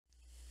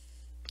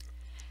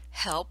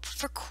Help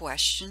for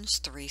questions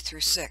 3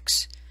 through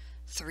 6,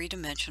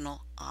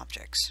 three-dimensional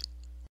objects.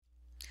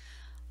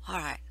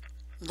 Alright,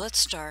 let's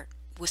start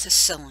with a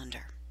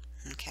cylinder,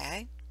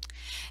 okay?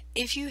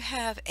 If you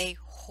have a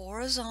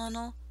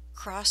horizontal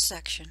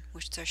cross-section,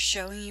 which they're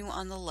showing you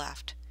on the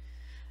left,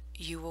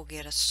 you will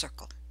get a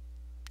circle.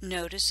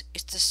 Notice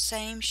it's the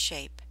same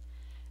shape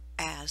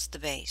as the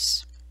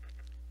base.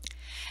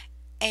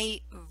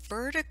 A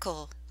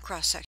vertical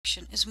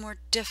cross-section is more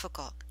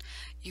difficult.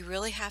 You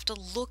really have to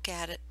look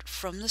at it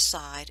from the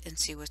side and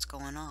see what's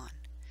going on.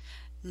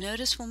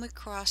 Notice when we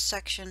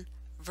cross-section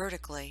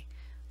vertically,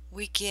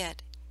 we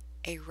get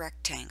a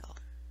rectangle.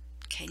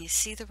 Can you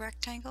see the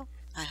rectangle?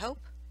 I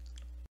hope.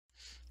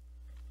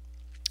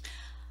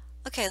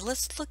 Okay,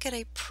 let's look at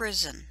a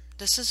prism.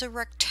 This is a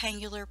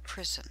rectangular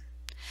prism.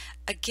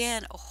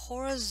 Again, a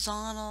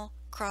horizontal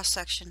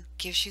cross-section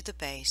gives you the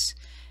base,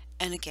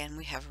 and again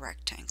we have a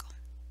rectangle.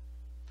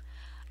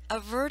 A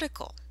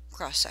vertical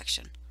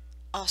cross-section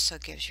also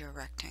gives you a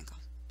rectangle.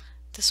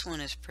 This one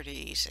is pretty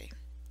easy.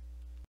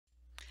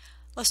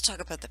 Let's talk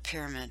about the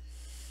pyramid.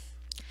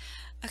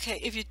 Okay,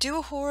 if you do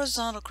a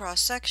horizontal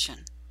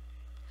cross-section,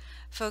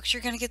 folks,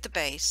 you're going to get the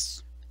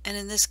base, and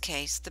in this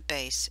case the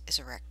base is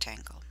a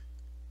rectangle.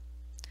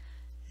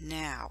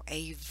 Now,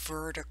 a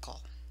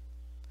vertical.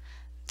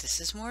 This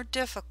is more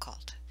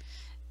difficult.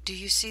 Do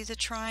you see the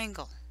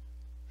triangle?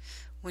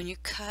 When you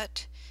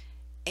cut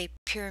a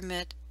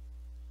pyramid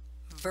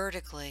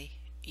vertically,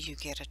 you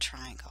get a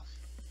triangle.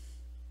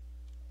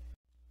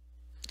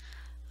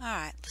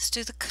 Alright, let's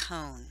do the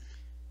cone.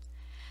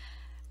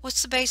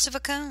 What's the base of a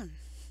cone?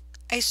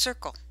 A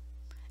circle.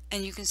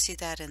 And you can see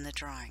that in the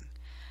drawing.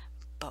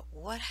 But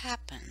what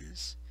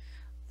happens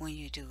when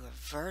you do a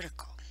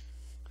vertical?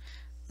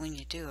 When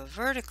you do a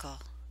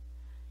vertical,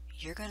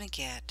 you're going to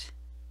get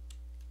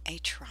a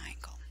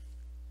triangle.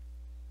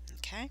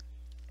 Okay?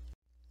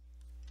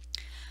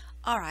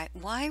 Alright,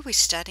 why are we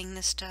studying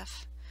this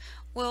stuff?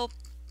 Well,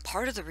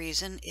 part of the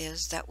reason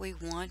is that we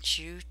want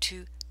you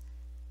to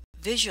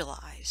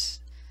visualize.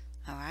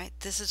 Alright,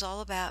 this is all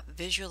about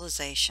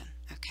visualization.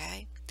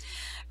 Okay?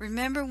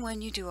 Remember,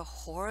 when you do a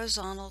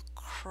horizontal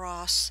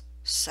cross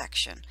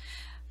section,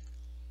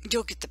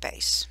 you'll get the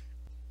base.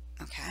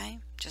 Okay?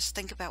 Just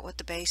think about what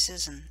the base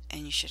is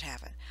and you should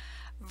have it.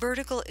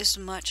 Vertical is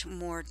much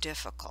more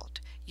difficult.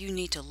 You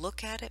need to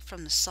look at it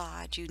from the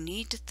side. You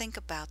need to think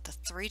about the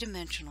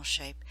three-dimensional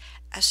shape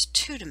as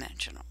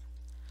two-dimensional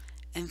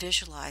and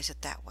visualize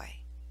it that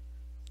way.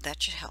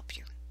 That should help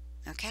you.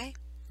 Okay?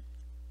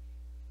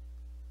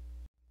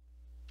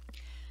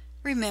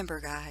 Remember,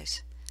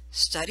 guys,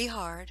 study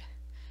hard,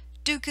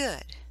 do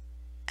good,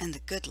 and the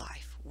good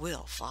life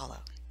will follow.